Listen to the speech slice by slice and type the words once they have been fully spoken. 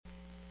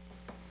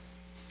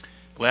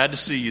Glad to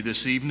see you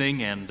this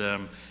evening, and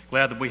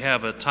glad that we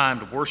have a time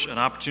to worship, an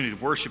opportunity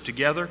to worship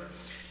together.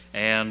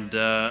 And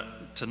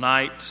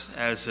tonight,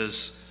 as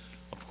has,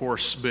 of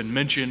course, been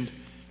mentioned,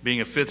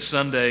 being a fifth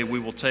Sunday, we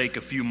will take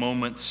a few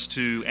moments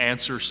to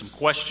answer some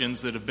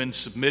questions that have been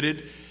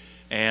submitted.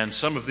 And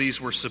some of these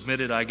were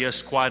submitted, I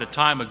guess, quite a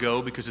time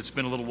ago because it's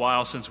been a little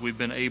while since we've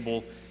been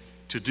able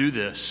to do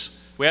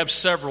this. We have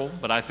several,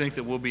 but I think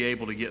that we'll be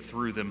able to get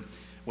through them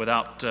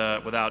without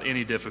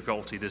any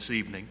difficulty this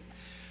evening.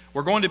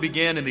 We're going to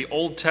begin in the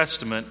Old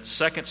Testament, 2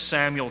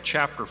 Samuel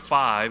chapter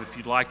 5. If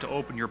you'd like to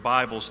open your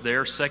Bibles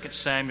there, 2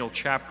 Samuel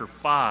chapter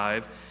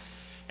 5.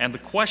 And the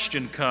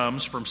question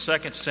comes from 2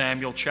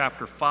 Samuel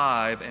chapter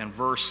 5 and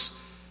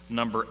verse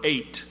number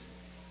 8.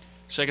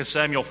 2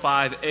 Samuel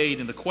 5:8,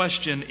 and the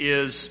question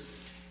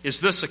is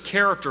this a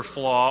character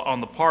flaw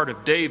on the part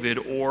of David,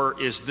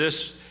 or is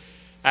this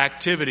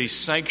activity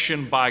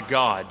sanctioned by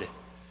God?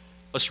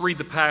 Let's read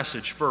the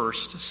passage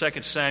first,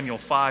 2 Samuel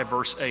 5,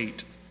 verse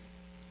 8.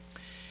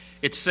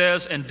 It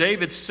says, "And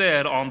David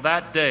said on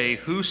that day,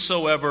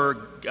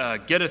 Whosoever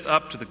getteth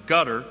up to the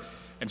gutter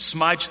and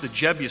smites the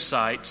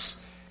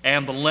Jebusites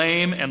and the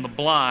lame and the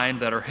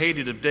blind that are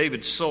hated of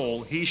David's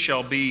soul, he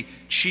shall be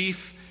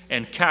chief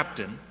and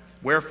captain.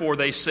 Wherefore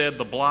they said,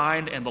 The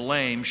blind and the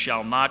lame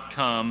shall not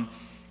come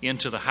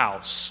into the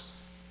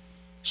house."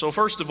 So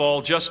first of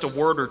all, just a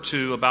word or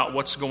two about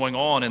what's going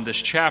on in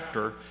this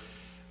chapter.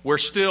 We're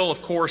still,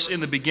 of course,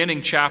 in the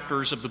beginning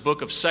chapters of the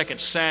book of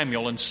 2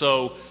 Samuel, and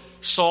so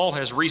Saul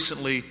has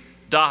recently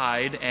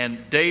died,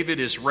 and David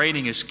is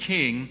reigning as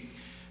king.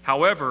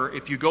 However,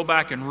 if you go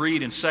back and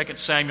read in 2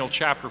 Samuel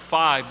chapter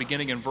 5,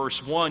 beginning in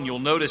verse 1, you'll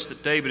notice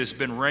that David has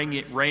been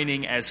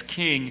reigning as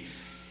king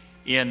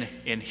in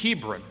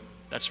Hebron.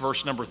 That's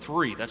verse number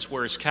 3. That's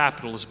where his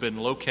capital has been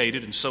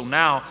located. And so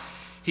now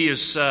he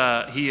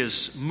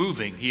is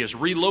moving. He is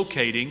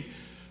relocating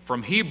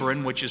from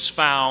Hebron, which is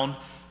found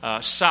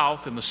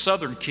south in the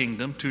southern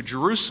kingdom, to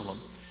Jerusalem,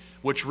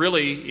 which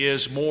really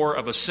is more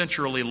of a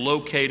centrally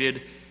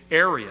located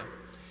area.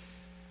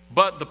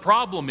 But the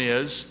problem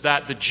is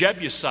that the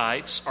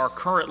Jebusites are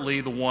currently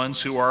the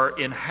ones who are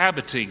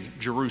inhabiting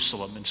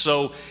Jerusalem. And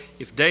so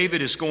if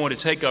David is going to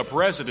take up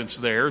residence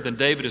there, then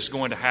David is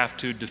going to have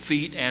to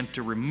defeat and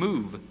to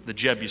remove the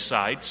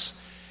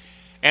Jebusites.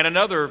 And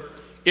another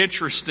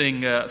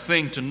interesting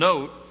thing to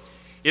note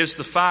is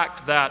the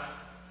fact that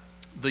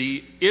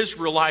the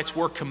Israelites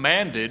were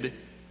commanded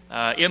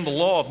in the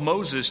law of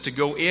Moses to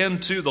go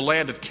into the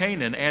land of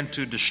Canaan and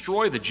to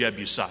destroy the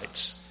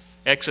Jebusites.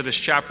 Exodus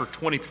chapter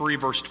 23,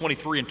 verse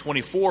 23 and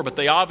 24, but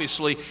they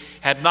obviously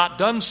had not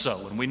done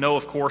so. And we know,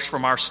 of course,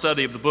 from our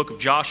study of the book of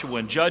Joshua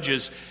and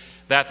Judges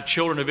that the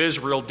children of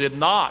Israel did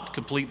not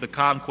complete the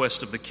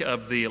conquest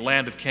of the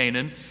land of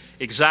Canaan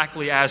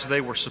exactly as they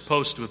were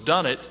supposed to have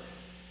done it.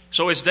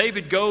 So as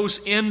David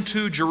goes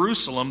into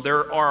Jerusalem,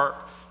 there are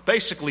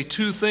basically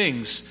two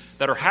things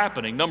that are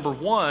happening. Number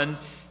one,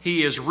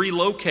 he is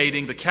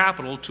relocating the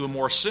capital to a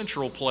more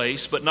central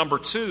place. But number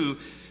two,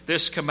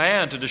 this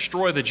command to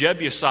destroy the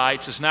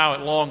Jebusites is now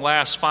at long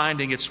last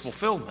finding its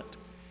fulfillment.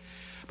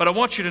 But I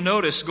want you to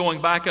notice,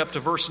 going back up to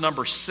verse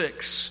number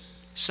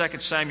 6, 2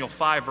 Samuel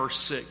 5, verse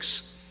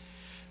 6,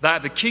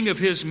 that the king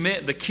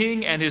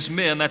and his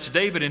men, that's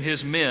David and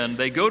his men,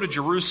 they go to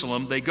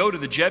Jerusalem, they go to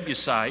the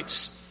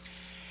Jebusites,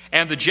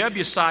 and the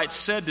Jebusites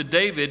said to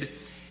David,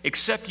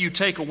 "Except you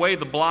take away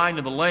the blind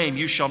and the lame,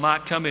 you shall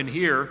not come in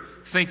here,"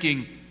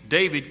 thinking,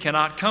 David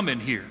cannot come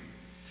in here.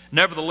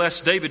 Nevertheless,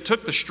 David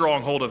took the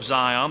stronghold of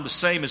Zion, the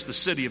same as the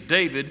city of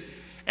David,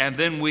 and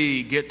then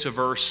we get to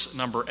verse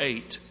number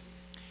 8.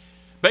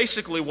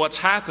 Basically, what's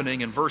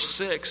happening in verse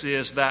 6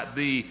 is that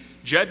the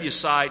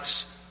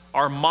Jebusites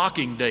are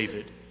mocking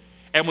David.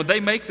 And when they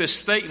make this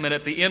statement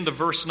at the end of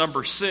verse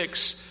number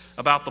 6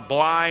 about the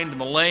blind and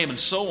the lame and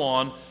so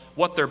on,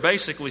 what they're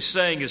basically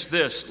saying is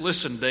this: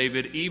 listen,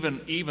 David,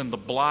 even the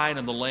blind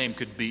and the lame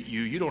could beat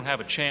you. You don't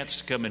have a chance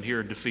to come in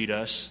here and defeat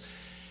us.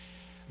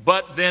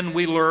 But then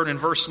we learn in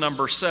verse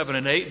number 7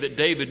 and 8 that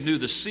David knew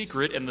the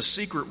secret, and the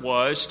secret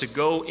was to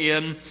go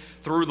in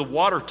through the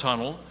water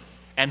tunnel,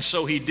 and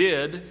so he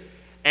did.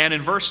 And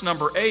in verse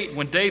number 8,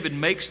 when David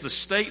makes the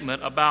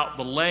statement about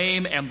the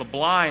lame and the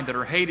blind that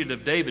are hated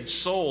of David's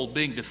soul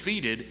being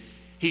defeated,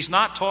 he's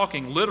not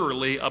talking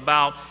literally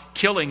about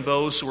killing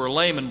those who are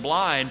lame and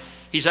blind.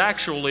 He's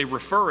actually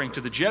referring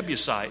to the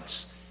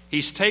Jebusites.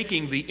 He's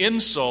taking the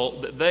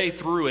insult that they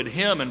threw at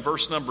him in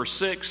verse number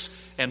 6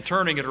 and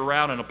turning it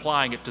around and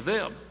applying it to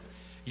them.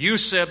 You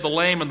said the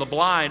lame and the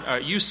blind,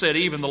 you said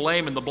even the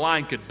lame and the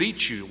blind could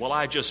beat you. Well,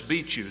 I just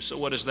beat you, so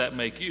what does that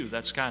make you?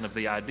 That's kind of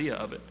the idea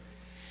of it.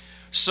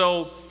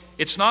 So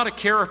it's not a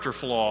character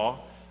flaw.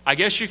 I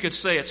guess you could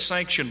say it's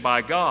sanctioned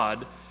by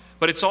God,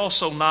 but it's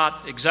also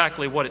not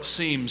exactly what it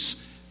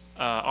seems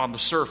on the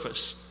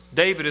surface.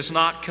 David is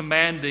not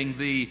commanding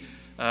the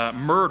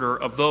murder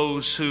of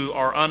those who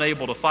are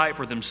unable to fight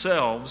for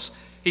themselves.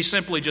 He's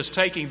simply just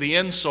taking the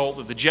insult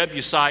that the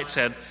Jebusites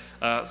had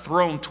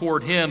thrown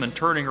toward him and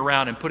turning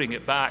around and putting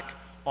it back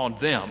on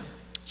them.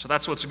 So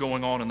that's what's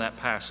going on in that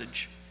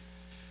passage.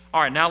 All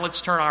right, now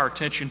let's turn our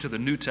attention to the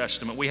New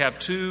Testament. We have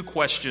two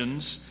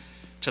questions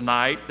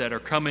tonight that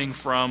are coming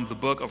from the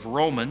book of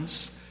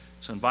Romans.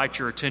 So invite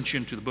your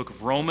attention to the book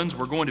of Romans.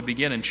 We're going to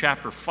begin in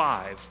chapter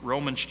 5,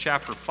 Romans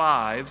chapter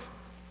 5.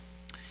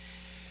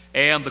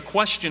 And the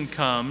question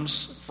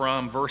comes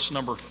from verse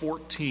number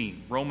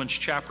 14. Romans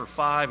chapter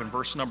 5 and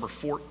verse number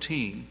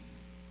 14.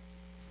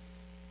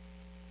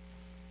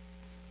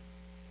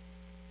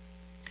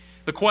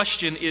 The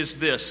question is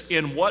this: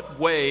 in what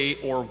way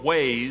or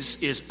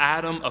ways is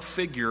Adam a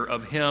figure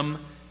of him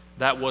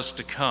that was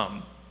to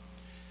come?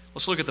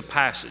 Let's look at the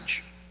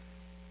passage.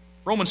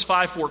 Romans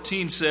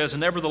 5:14 says,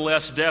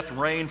 "Nevertheless death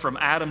reigned from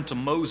Adam to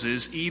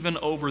Moses, even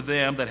over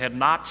them that had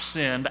not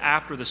sinned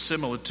after the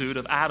similitude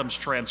of Adam's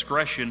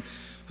transgression,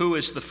 who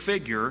is the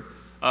figure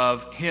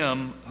of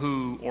him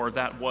who or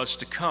that was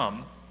to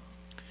come."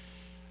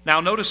 Now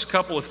notice a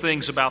couple of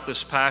things about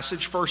this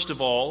passage. First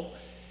of all,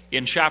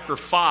 in chapter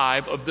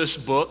 5 of this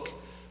book,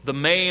 the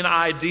main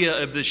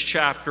idea of this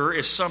chapter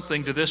is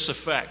something to this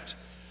effect: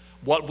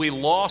 what we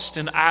lost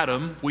in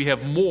Adam, we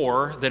have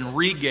more than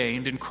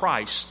regained in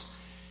Christ.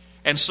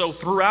 And so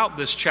throughout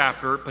this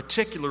chapter,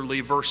 particularly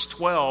verse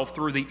 12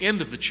 through the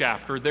end of the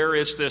chapter, there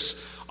is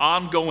this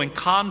ongoing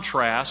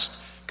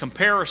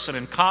comparison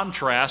and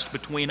contrast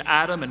between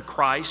Adam and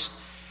Christ,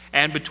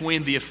 and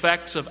between the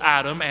effects of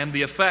Adam and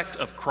the effect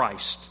of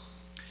Christ.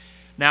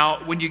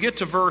 Now, when you get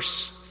to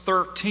verse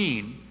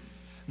 13,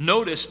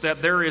 notice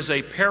that there is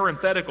a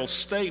parenthetical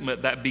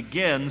statement that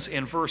begins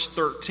in verse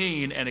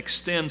 13 and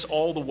extends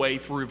all the way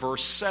through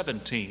verse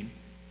 17.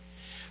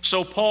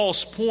 So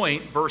Paul's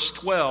point, verse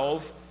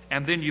 12,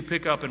 and then you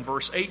pick up in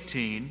verse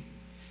 18,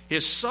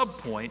 his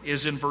subpoint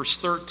is in verse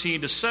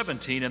 13 to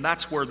 17, and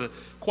that's where the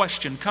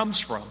question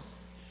comes from.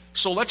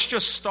 So let's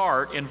just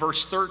start in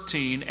verse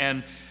 13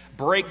 and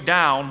break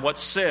down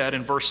what's said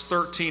in verse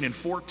 13 and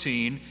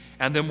 14,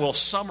 and then we'll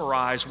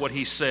summarize what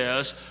he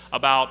says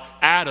about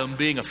Adam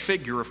being a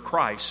figure of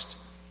Christ.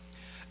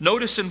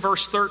 Notice in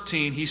verse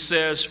 13 he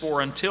says, "For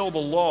until the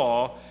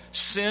law,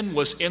 sin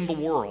was in the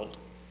world."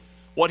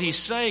 What he's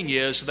saying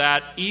is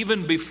that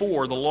even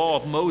before the law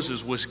of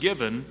Moses was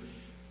given,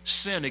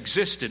 sin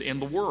existed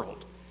in the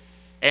world.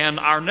 And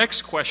our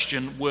next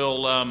question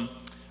will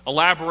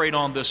elaborate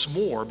on this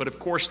more, but of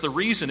course the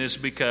reason is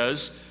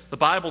because the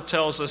Bible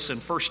tells us in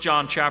 1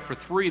 John chapter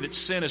 3 that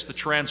sin is the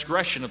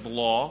transgression of the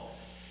law.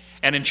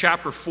 And in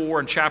chapter 4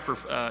 and chapter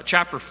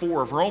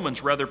 4 of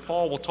Romans,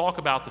 Paul will talk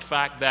about the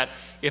fact that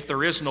if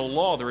there is no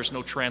law, there is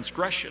no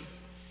transgression.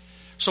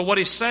 So what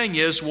he's saying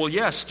is, well,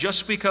 yes,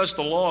 just because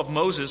the law of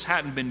Moses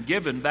hadn't been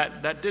given,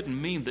 that didn't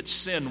mean that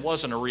sin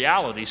wasn't a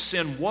reality.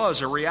 Sin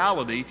was a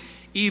reality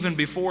even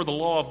before the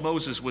law of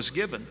Moses was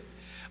given.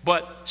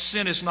 But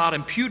sin is not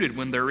imputed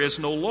when there is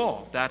no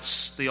law.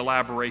 That's the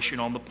elaboration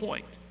on the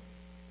point.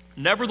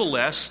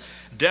 Nevertheless,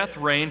 death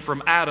reigned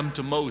from Adam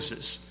to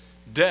Moses.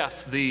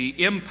 Death, the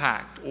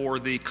impact or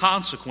the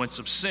consequence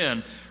of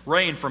sin,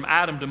 reigned from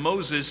Adam to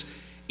Moses,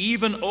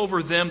 even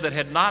over them that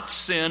had not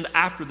sinned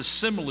after the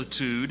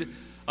similitude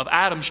of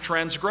Adam's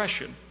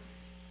transgression.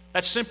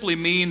 That simply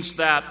means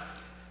that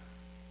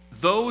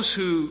even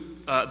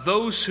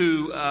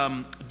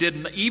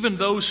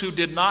those who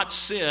did not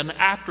sin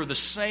after the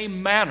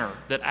same manner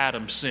that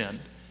Adam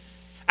sinned.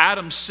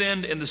 Adam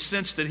sinned in the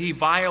sense that he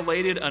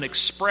violated an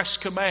express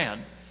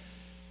command.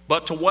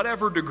 But to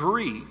whatever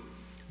degree,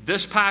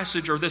 this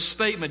passage or this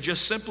statement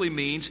just simply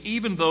means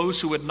even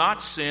those who had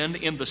not sinned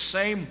in the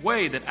same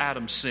way that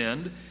Adam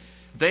sinned,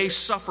 they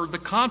suffered the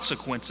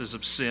consequences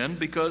of sin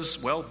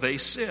because, well, they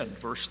sinned.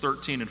 Verse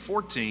 13 and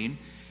 14.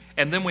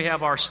 And then we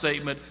have our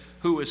statement,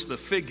 who is the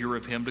figure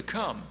of him to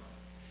come.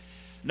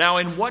 Now,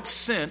 in what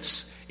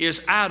sense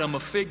is Adam a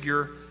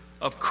figure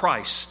of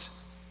Christ?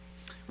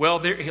 Well,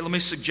 let me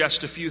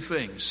suggest a few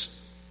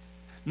things.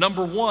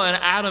 Number one,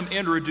 Adam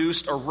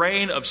introduced a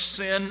reign of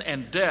sin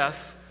and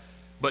death,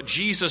 but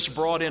Jesus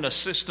brought in a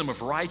system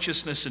of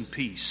righteousness and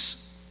peace.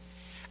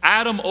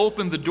 Adam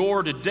opened the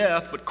door to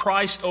death, but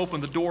Christ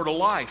opened the door to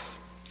life.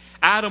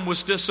 Adam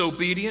was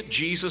disobedient,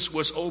 Jesus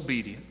was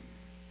obedient.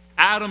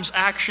 Adam's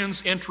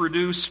actions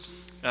introduced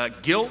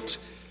guilt.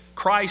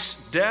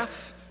 Christ's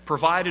death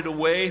provided a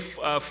way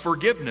of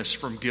forgiveness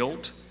from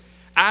guilt.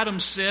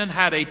 Adam's sin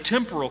had a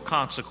temporal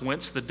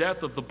consequence, the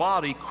death of the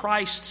body.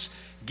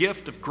 Christ's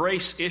gift of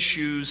grace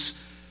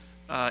issues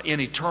in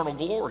eternal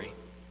glory.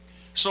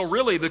 So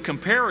really the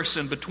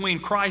comparison between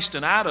Christ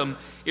and Adam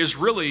is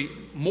really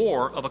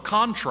more of a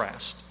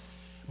contrast.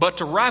 But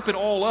to wrap it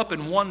all up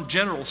in one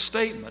general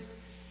statement,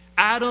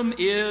 Adam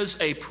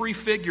is a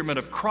prefigurement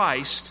of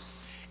Christ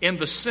in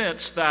the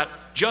sense that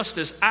just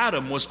as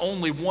Adam was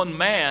only one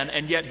man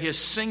and yet his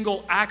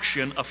single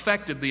action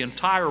affected the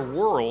entire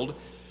world,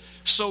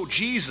 so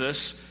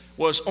Jesus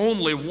was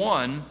only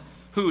one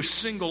whose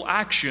single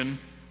action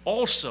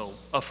also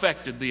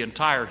affected the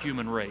entire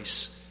human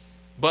race.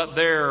 But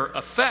their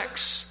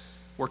effects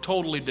were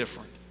totally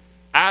different.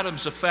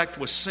 Adam's effect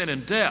was sin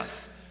and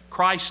death.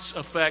 Christ's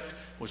effect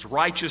was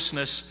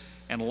righteousness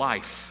and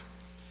life.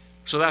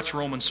 So that's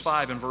Romans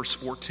 5 and verse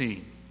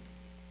 14.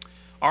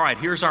 All right,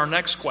 here's our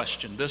next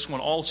question. This one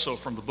also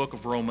from the book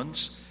of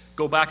Romans.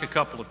 Go back a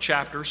couple of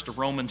chapters to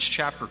Romans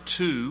chapter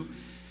 2.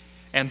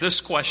 And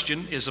this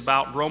question is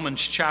about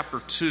Romans chapter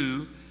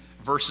 2,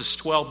 verses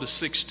 12 to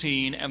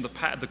 16. And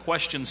the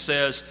question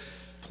says,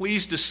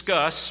 please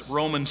discuss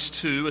Romans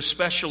 2,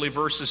 especially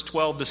verses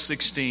 12 to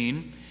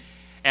 16.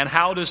 And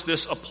how does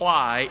this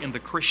apply in the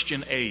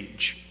Christian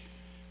age?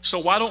 So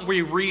why don't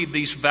we read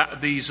these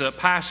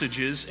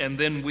passages, and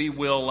then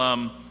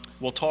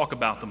we'll talk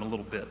about them a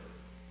little bit.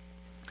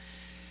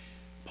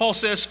 Paul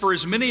says, "For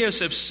as many as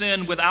have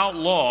sinned without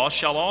law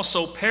shall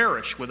also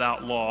perish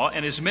without law,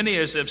 and as many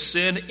as have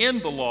sinned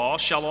in the law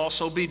shall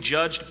also be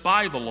judged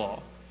by the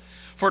law.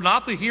 For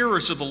not the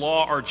hearers of the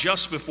law are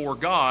just before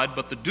God,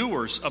 but the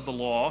doers of the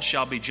law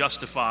shall be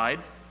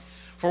justified.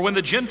 For when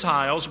the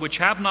Gentiles, which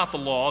have not the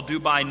law, do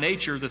by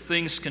nature the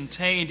things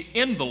contained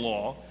in the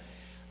law,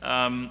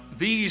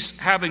 these,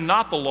 having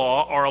not the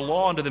law, are a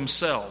law unto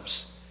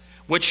themselves,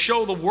 which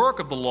show the work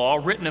of the law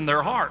written in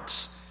their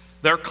hearts,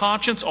 their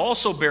conscience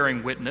also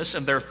bearing witness,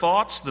 and their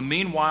thoughts the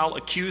meanwhile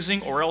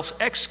accusing or else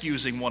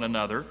excusing one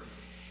another,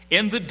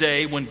 in the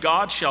day when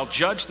God shall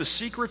judge the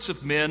secrets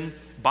of men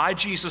by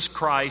Jesus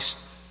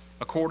Christ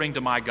according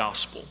to my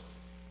gospel."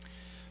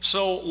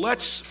 So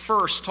let's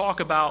first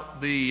talk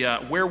about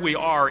where we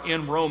are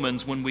in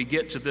Romans when we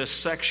get to this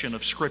section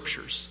of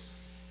Scriptures.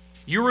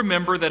 You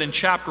remember that in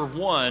chapter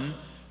 1,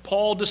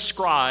 Paul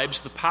describes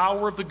the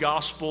power of the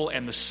gospel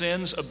and the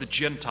sins of the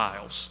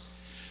Gentiles.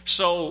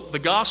 So the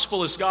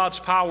gospel is God's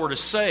power to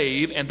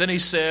save, and then he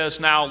says,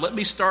 now let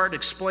me start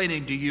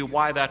explaining to you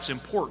why that's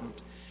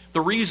important.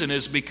 The reason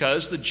is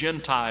because the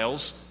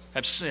Gentiles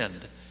have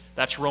sinned.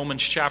 That's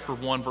Romans chapter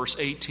 1, verse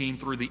 18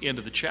 through the end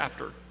of the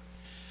chapter.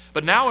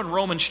 But now in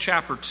Romans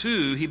chapter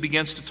 2, he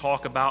begins to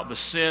talk about the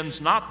sins,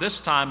 not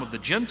this time of the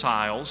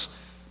Gentiles,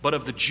 but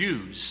of the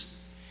Jews.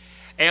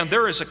 And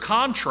there is a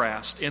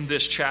contrast in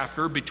this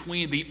chapter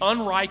between the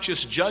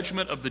unrighteous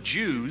judgment of the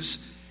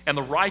Jews and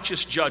the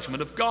righteous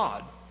judgment of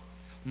God.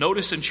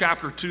 Notice in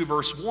chapter 2,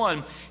 verse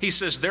 1, he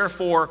says,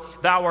 "Therefore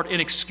thou art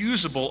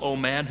inexcusable, O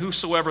man,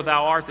 whosoever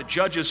thou art that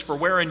judges, for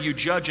wherein you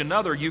judge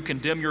another, you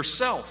condemn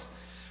yourself.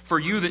 For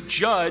you that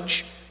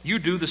judge, you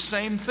do the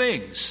same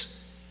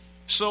things."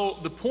 So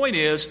the point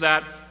is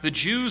that the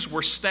Jews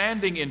were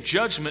standing in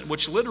judgment,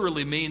 which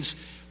literally means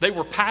they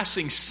were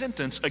passing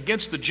sentence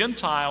against the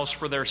Gentiles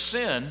for their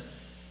sin.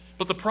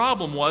 But the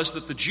problem was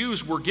that the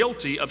Jews were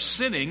guilty of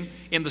sinning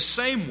in the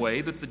same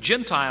way that the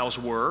Gentiles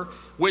were,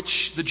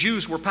 which the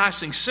Jews were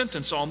passing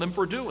sentence on them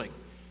for doing.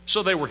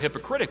 So they were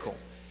hypocritical.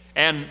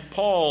 And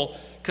Paul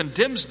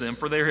condemns them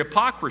for their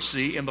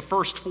hypocrisy in the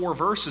first 4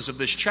 verses of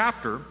this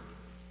chapter.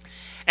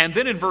 And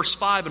then in verse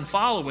 5 and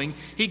following,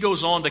 he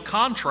goes on to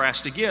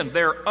contrast again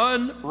their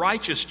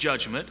unrighteous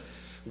judgment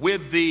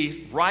with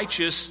the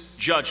righteous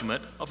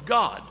judgment of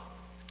God.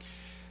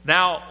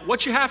 Now,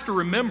 what you have to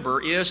remember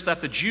is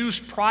that the Jews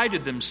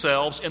prided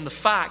themselves in the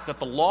fact that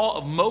the law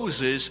of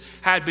Moses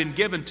had been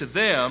given to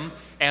them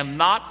and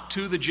not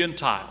to the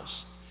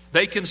Gentiles.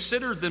 They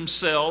considered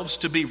themselves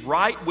to be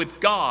right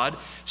with God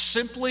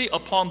simply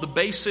upon the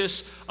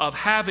basis of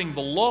having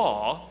the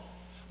law,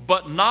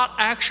 but not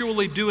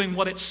actually doing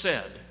what it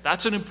said.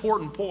 That's an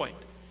important point.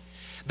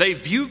 They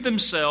viewed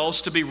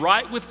themselves to be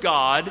right with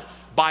God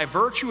by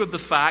virtue of the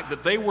fact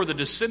that they were the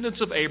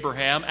descendants of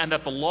Abraham and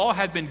that the law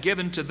had been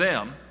given to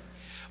them,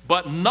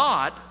 but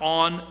not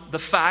on the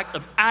fact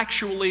of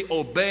actually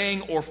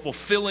obeying or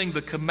fulfilling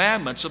the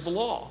commandments of the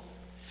law.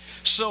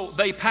 So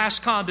they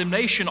passed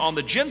condemnation on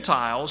the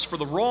Gentiles for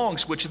the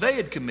wrongs which they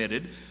had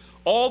committed,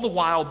 all the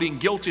while being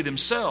guilty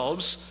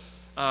themselves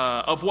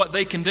of what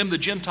they condemned the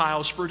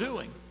Gentiles for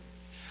doing.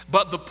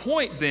 But the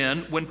point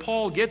then, when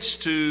Paul gets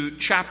to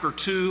chapter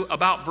 2,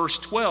 about verse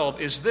 12,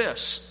 is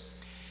this: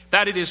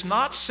 that it is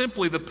not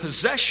simply the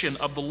possession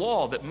of the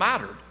law that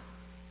mattered,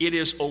 it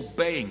is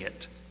obeying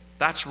it.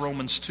 That's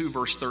Romans 2,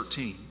 verse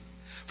 13.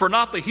 "For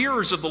not the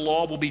hearers of the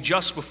law will be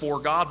just before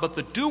God, but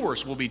the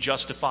doers will be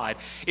justified."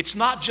 It's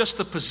not just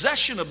the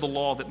possession of the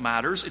law that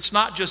matters. It's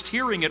not just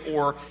hearing it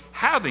or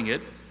having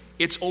it.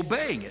 It's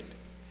obeying it.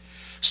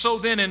 So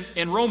then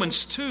in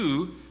Romans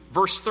 2,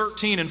 verse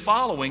 13 and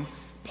following,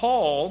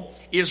 Paul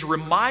is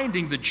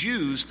reminding the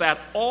Jews that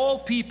all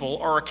people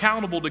are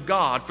accountable to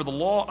God for the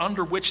law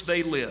under which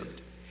they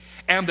lived,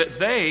 and that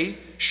they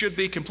should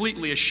be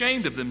completely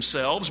ashamed of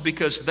themselves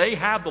because they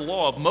had the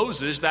law of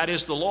Moses, that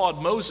is, the law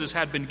of Moses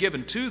had been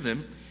given to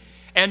them,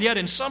 and yet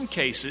in some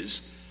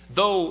cases,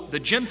 though the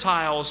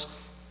Gentiles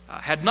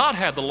had not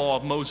had the law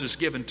of Moses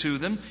given to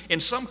them, in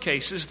some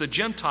cases the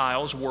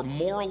Gentiles were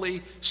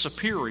morally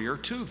superior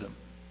to them.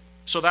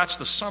 So that's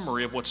the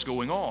summary of what's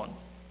going on.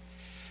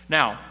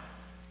 Now,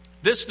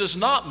 this does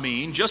not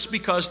mean, just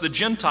because the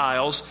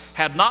Gentiles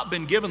had not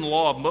been given the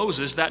law of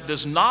Moses, that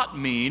does not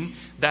mean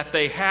that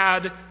they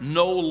had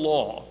no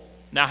law.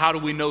 Now, how do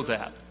we know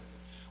that?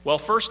 Well,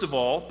 first of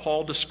all,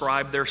 Paul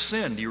described their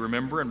sin. Do you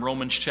remember in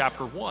Romans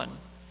chapter 1?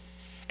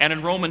 And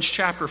in Romans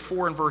chapter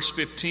 4 and verse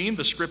 15,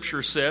 the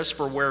scripture says,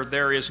 "For where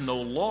there is no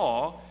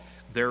law,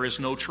 there is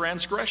no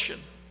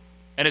transgression."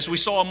 And as we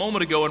saw a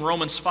moment ago in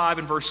Romans 5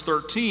 and verse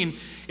 13,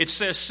 it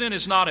says sin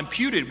is not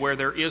imputed where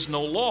there is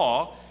no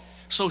law,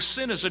 so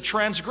sin is a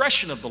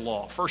transgression of the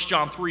law. 1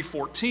 John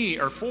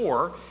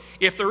 3:4,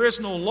 if there is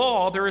no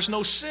law, there is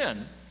no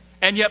sin.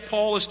 And yet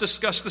Paul has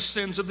discussed the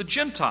sins of the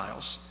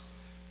Gentiles.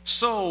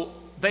 So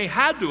they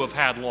had to have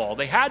had law.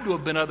 They had to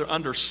have been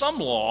under some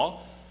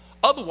law.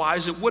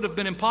 Otherwise, it would have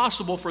been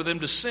impossible for them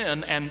to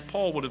sin, and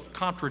Paul would have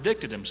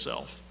contradicted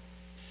himself.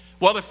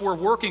 Well, if we're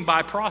working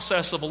by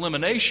process of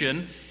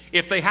elimination,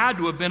 if they had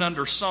to have been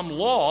under some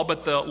law,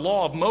 but the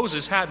law of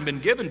Moses hadn't been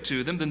given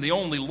to them, then the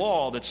only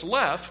law that's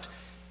left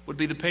would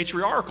be the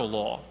patriarchal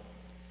law.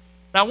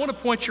 Now, I want to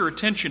point your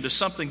attention to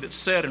something that's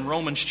said in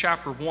Romans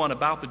chapter 1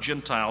 about the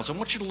Gentiles. I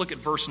want you to look at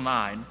verse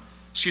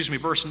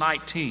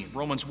 19,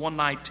 Romans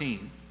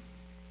 1:19.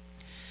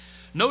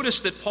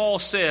 Notice that Paul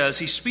says,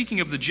 he's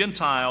speaking of the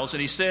Gentiles, and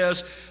he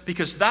says,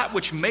 because that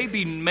which may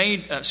be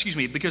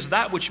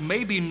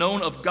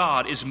known of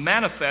God is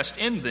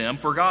manifest in them,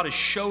 for God has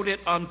showed it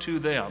unto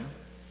them.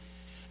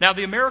 Now,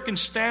 the American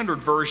Standard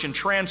Version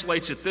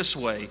translates it this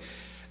way: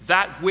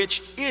 that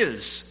which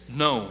is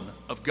known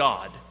of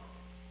God.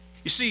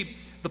 You see,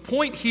 the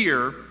point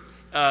here,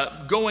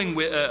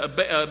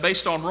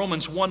 based on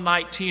Romans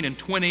 1:19 and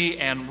 20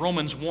 and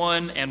Romans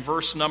 1 and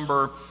verse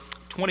number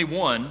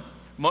 21,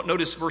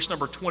 notice verse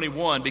number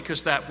 21,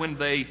 because that when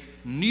they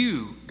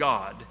knew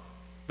God,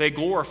 they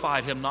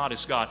glorified him not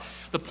as God.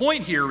 The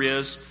point here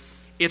is,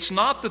 it's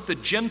not that the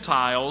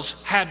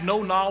Gentiles had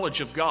no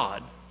knowledge of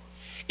God.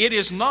 It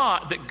is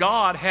not that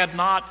God had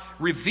not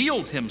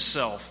revealed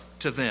himself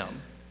to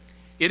them.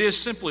 It is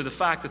simply the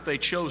fact that they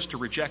chose to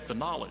reject the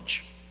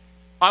knowledge.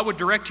 I would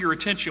direct your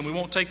attention, we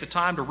won't take the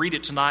time to read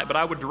it tonight, but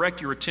I would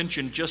direct your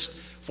attention just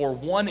for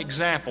one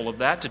example of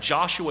that to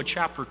Joshua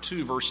chapter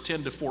 2, verse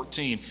 10 to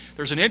 14.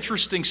 There's an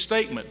interesting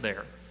statement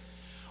there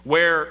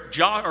where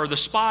the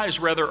spies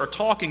are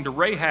talking to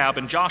Rahab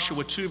in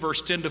Joshua 2,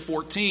 verse 10 to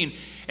 14,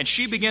 and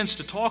she begins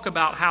to talk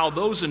about how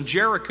those in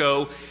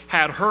Jericho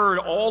had heard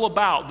all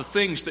about the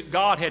things that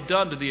God had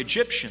done to the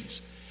Egyptians,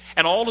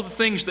 and all of the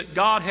things that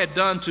God had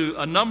done to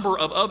a number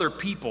of other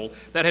people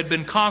that had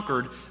been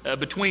conquered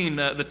between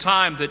the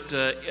time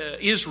that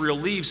Israel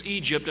leaves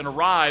Egypt and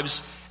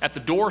arrives at the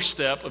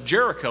doorstep of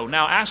Jericho.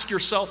 Now ask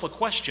yourself a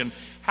question: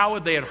 how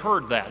had they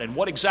heard that, and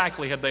what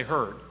exactly had they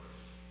heard?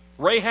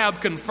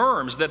 Rahab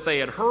confirms that they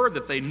had heard,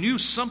 that they knew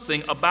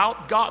something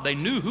about God. They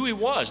knew who he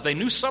was. They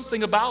knew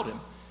something about him.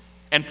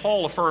 And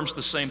Paul affirms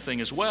the same thing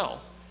as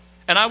well.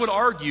 And I would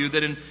argue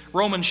that in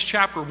Romans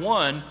chapter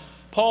 1,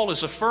 Paul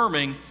is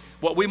affirming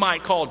what we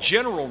might call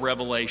general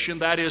revelation,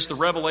 that is, the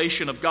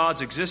revelation of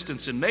God's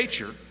existence in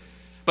nature.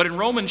 But in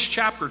Romans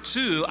chapter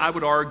 2, I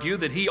would argue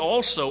that he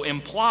also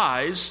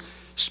implies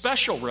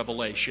special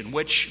revelation,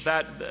 which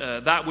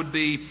that would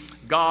be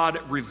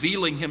God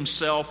revealing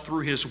himself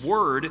through his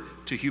word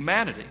to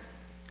humanity.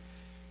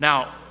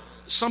 Now,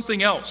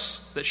 something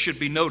else that should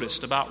be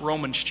noticed about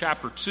Romans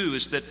chapter 2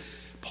 is that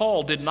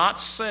Paul did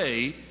not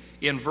say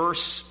in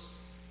verse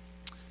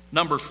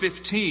number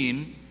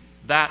 15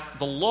 that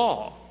the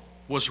law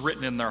was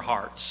written in their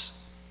hearts.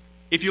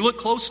 If you look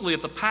closely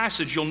at the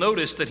passage, you'll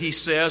notice that he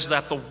says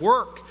that the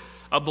work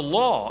of the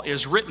law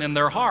is written in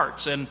their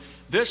hearts. And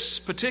this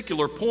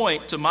particular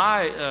point, to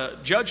my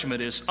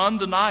judgment, is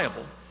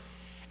undeniable.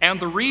 And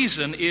the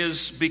reason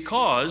is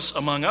because,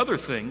 among other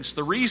things,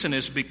 the reason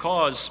is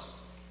because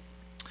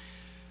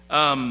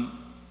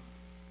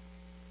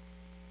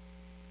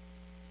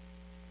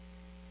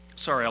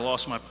sorry, I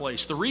lost my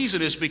place. The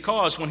reason is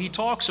because when he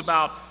talks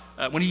about,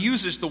 when he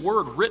uses the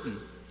word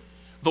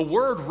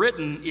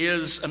written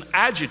is an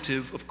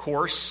adjective, of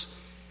course,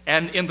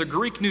 and in the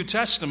Greek New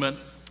Testament,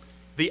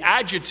 the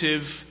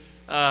adjective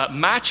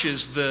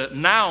matches the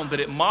noun that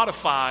it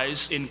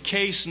modifies in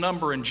case,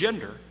 number, and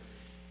gender.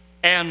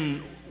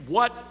 And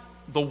what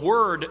the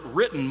word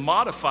written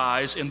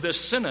modifies in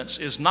this sentence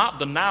is not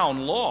the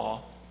noun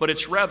law, but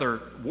it's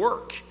rather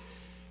work.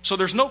 So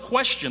there's no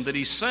question that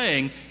he's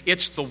saying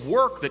it's the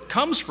work that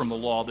comes from the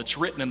law that's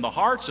written in the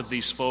hearts of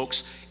these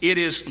folks. It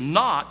is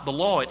not the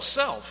law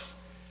itself.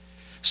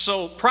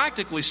 So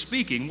practically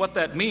speaking, what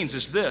that means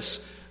is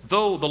this: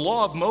 though the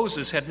law of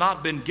Moses had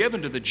not been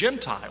given to the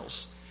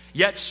Gentiles,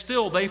 yet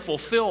still they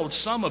fulfilled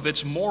some of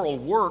its moral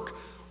work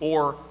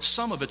or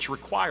some of its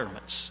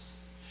requirements.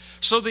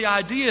 So the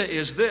idea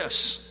is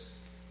this: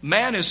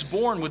 man is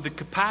born with the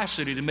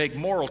capacity to make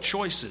moral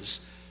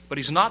choices, but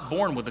he's not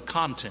born with the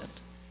content.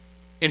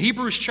 In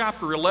Hebrews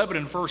chapter 11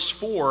 and verse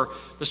 4,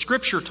 the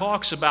scripture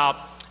talks about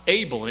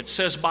Abel, and it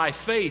says, by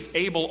faith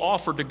Abel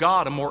offered to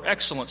God a more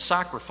excellent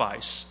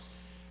sacrifice.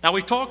 Now,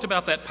 we've talked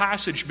about that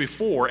passage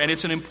before, and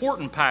it's an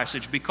important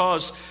passage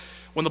because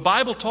when the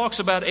Bible talks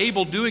about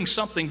Abel doing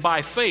something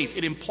by faith,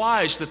 it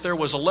implies that there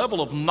was a level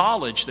of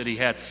knowledge that he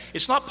had.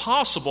 It's not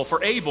possible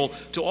for Abel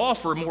to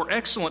offer a more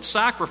excellent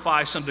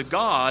sacrifice unto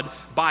God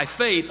by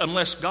faith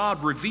unless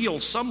God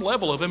reveals some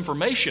level of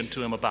information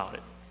to him about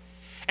it.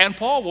 And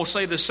Paul will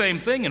say the same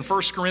thing in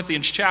 1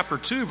 Corinthians chapter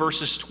 2,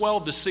 verses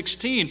 12 to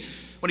 16,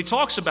 when he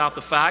talks about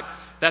the fact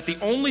that the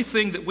only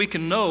thing that we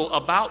can know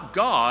about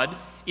God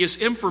is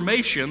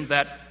information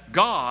that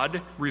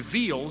God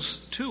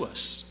reveals to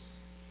us.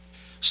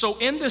 So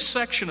in this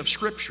section of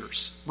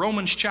Scriptures,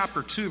 Romans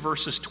chapter 2,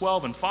 verses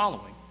 12 and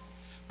following,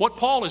 what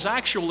Paul is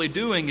actually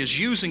doing is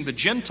using the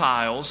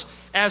Gentiles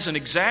as an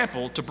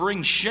example to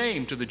bring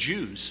shame to the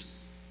Jews.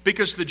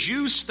 Because the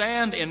Jews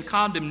stand in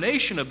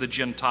condemnation of the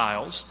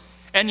Gentiles,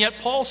 and yet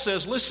Paul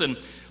says, listen,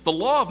 the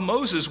law of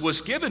Moses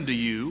was given to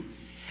you,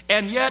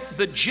 and yet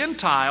the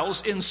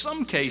Gentiles, in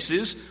some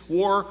cases,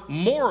 were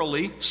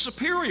morally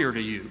superior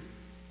to you.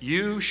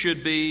 You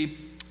should be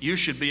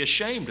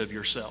ashamed of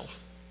yourself.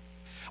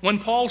 When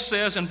Paul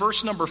says in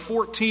verse number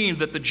 14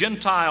 that the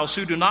Gentiles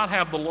who do not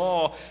have the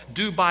law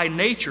do by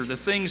nature the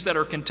things that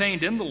are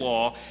contained in the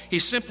law,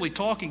 he's simply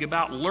talking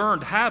about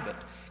learned habit.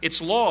 It's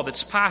law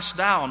that's passed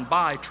down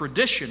by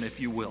tradition,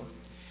 if you will.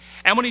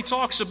 And when he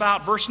talks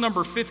about verse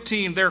number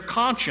 15, their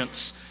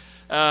conscience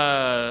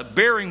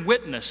bearing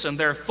witness and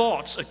their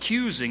thoughts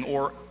accusing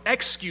or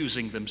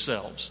excusing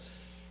themselves.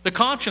 The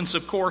conscience,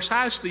 of course,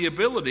 has the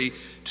ability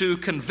to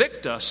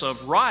convict us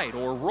of right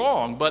or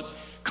wrong, but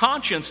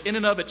conscience in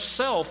and of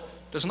itself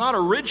does not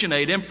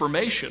originate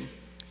information.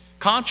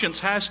 Conscience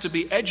has to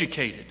be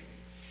educated.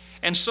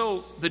 And so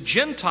the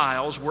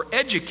Gentiles were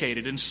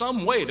educated in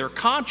some way. Their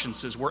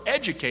consciences were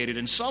educated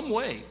in some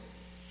way.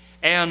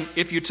 And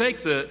if you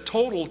take the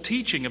total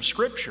teaching of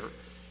Scripture,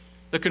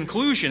 the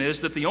conclusion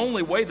is that the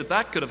only way that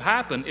that could have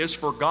happened is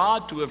for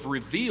God to have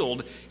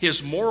revealed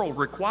His moral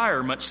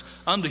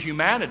requirements unto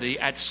humanity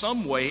at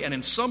some way and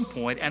in some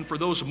point, and for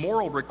those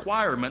moral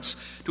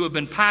requirements to have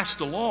been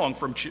passed along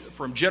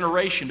from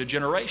generation to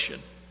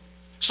generation.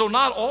 So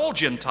not all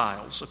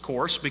Gentiles, of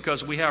course,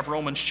 because we have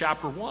Romans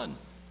chapter 1.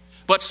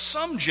 But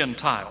some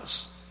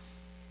Gentiles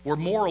were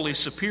morally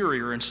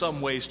superior in some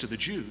ways to the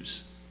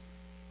Jews.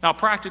 Now,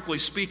 practically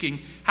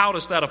speaking, how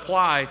does that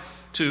apply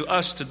to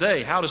us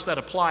today? How does that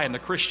apply in the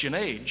Christian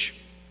age?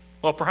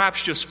 Well,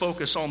 perhaps just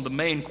focus on the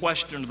main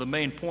question or the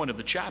main point of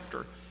the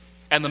chapter.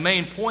 And the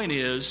main point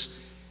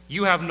is,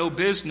 you have no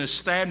business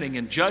standing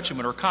in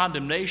judgment or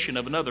condemnation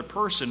of another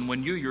person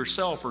when you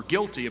yourself are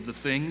guilty of the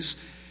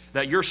things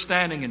that you're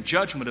standing in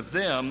judgment of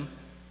them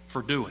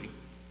for doing.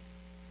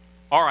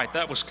 All right,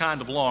 that was kind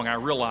of long, I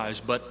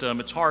realize, but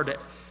it's hard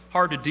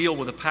to deal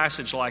with a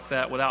passage like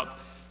that without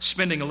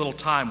spending a little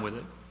time with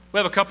it. We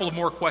have a couple of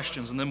more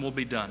questions and then we'll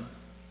be done.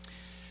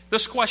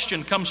 This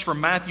question comes from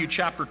Matthew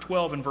chapter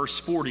 12 and verse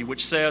 40,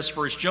 which says,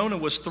 "For as Jonah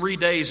was 3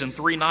 days and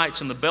 3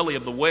 nights in the belly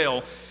of the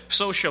whale,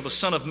 so shall the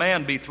Son of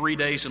Man be 3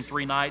 days and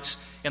 3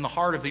 nights in the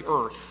heart of the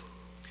earth."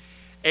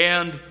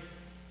 And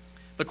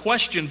the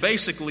question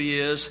basically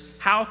is,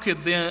 how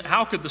could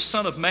the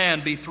Son of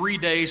Man be 3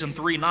 days and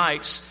 3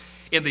 nights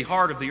in the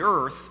heart of the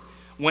earth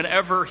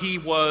whenever he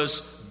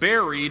was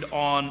buried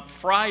on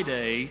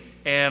Friday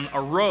and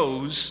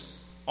arose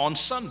on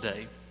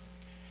Sunday?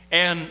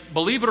 And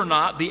believe it or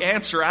not, the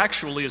answer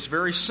actually is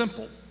very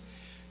simple.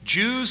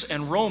 Jews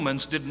and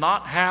Romans did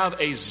not have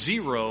a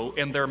zero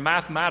in their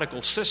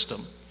mathematical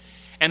system.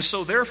 And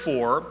so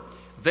therefore,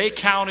 they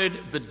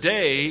counted the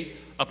day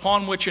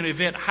upon which an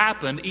event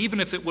happened, even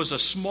if it was a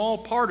small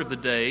part of the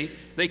day,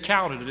 they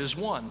counted it as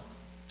one.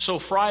 So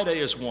Friday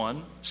is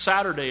one,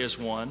 Saturday is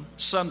one,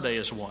 Sunday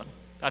is one.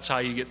 That's how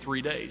you get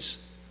 3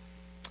 days.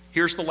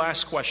 Here's the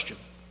last question.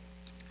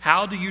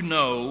 How do you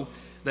know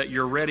that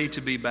you're ready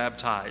to be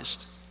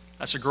baptized?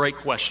 That's a great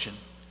question.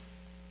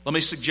 Let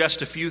me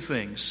suggest a few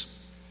things.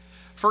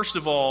 First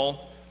of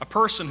all, a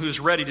person who's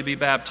ready to be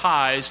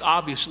baptized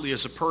obviously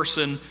is a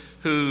person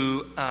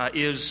who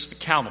is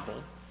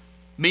accountable,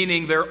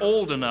 meaning they're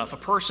old enough. A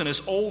person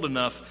is old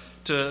enough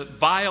to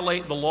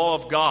violate the law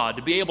of God,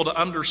 to be able to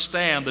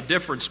understand the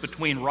difference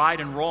between right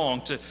and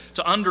wrong, to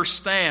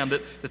understand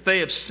that they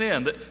have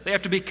sinned, that they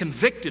have to be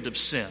convicted of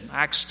sin.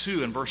 Acts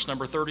 2 and verse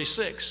number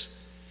 36.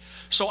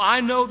 So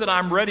I know that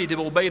I'm ready to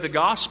obey the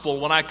gospel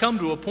when I come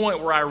to a point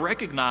where I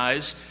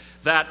recognize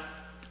that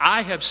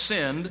I have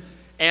sinned,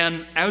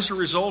 and as a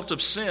result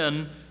of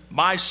sin,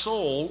 my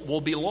soul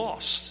will be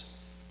lost.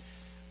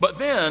 But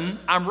then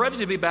I'm ready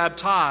to be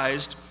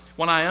baptized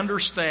when I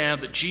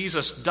understand that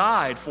Jesus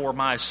died for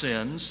my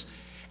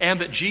sins and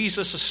that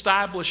Jesus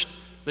established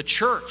the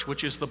church,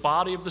 which is the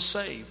body of the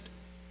saved.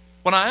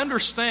 When I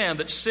understand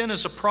that sin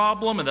is a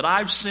problem and that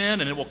I've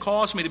sinned and it will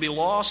cause me to be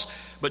lost,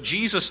 but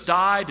Jesus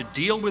died to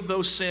deal with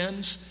those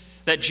sins,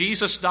 that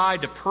Jesus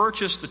died to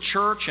purchase the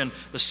church and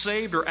the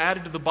saved are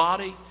added to the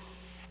body.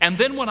 And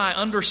then when I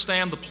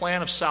understand the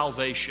plan of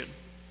salvation,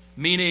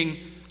 meaning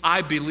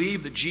I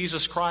believe that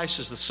Jesus Christ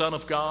is the Son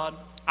of God,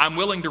 I'm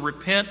willing to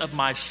repent of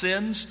my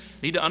sins,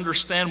 need to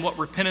understand what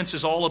repentance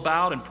is all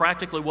about and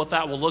practically what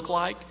that will look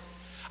like.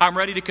 I'm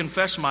ready to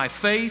confess my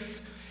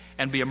faith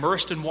and be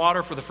immersed in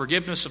water for the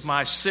forgiveness of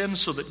my sins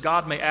so that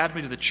God may add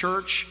me to the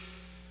church.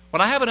 When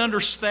I have an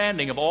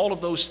understanding of all of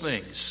those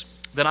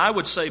things, then I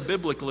would say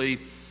biblically,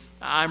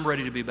 I'm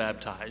ready to be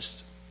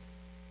baptized.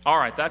 All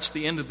right, that's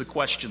the end of the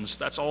questions.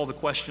 That's all the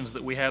questions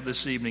that we have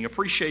this evening.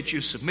 Appreciate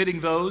you submitting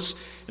those.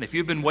 And if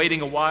you've been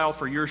waiting a while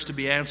for yours to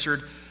be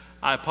answered,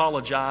 I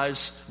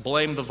apologize.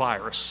 Blame the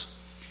virus.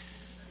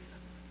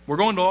 We're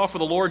going to offer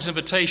the Lord's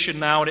invitation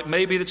now, and it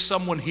may be that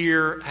someone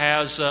here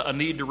has a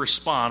need to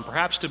respond,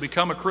 perhaps to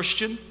become a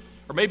Christian,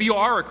 or maybe you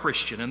are a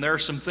Christian and there are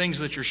some things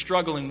that you're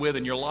struggling with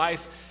in your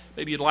life.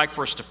 Maybe you'd like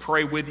for us to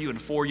pray with you and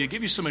for you,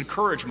 give you some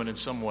encouragement in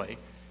some way.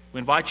 We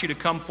invite you to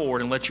come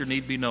forward and let your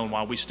need be known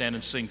while we stand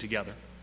and sing together.